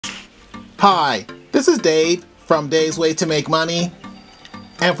Hi, this is Dave from Daveswaystomakemoney,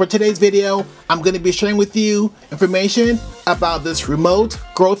 and for today's video, I'm going to be sharing with you information about this remote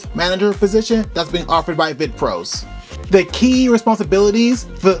growth manager position that's being offered by VidPros. The key responsibilities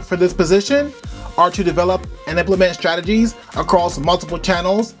for this position are to develop and implement strategies across multiple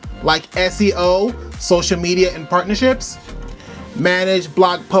channels like SEO, social media and partnerships, manage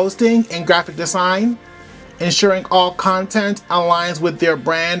blog posting and graphic design, ensuring all content aligns with their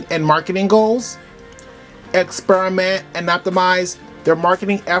brand and marketing goals, experiment and optimize their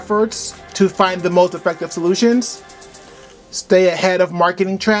marketing efforts to find the most effective solutions, stay ahead of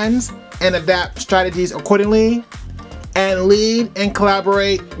marketing trends and adapt strategies accordingly, and lead and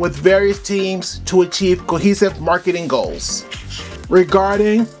collaborate with various teams to achieve cohesive marketing goals.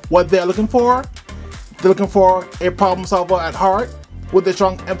 Regarding what they're looking for a problem solver at heart with a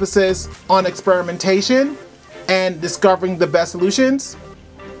strong emphasis on experimentation and discovering the best solutions.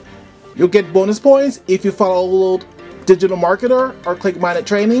 You'll get bonus points if you follow digital marketer or click-minded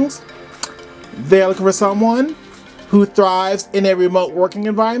trainings. They're looking for someone who thrives in a remote working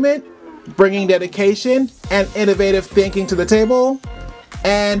environment, bringing dedication and innovative thinking to the table.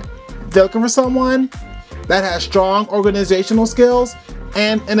 And they're looking for someone that has strong organizational skills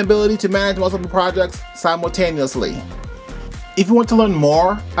and an ability to manage multiple projects simultaneously. If you want to learn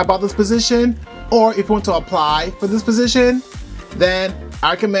more about this position, or if you want to apply for this position, then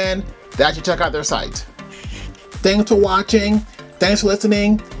I recommend that you check out their site. Thanks for watching, thanks for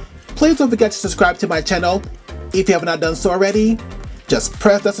listening. Please don't forget to subscribe to my channel. If you have not done so already, just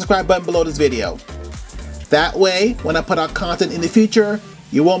press that subscribe button below this video. That way, when I put out content in the future,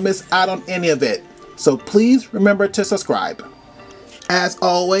 you won't miss out on any of it. So please remember to subscribe. As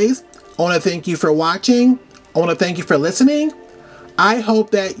always, I want to thank you for watching. I want to thank you for listening. I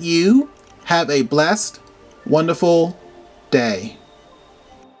hope that you have a blessed, wonderful day.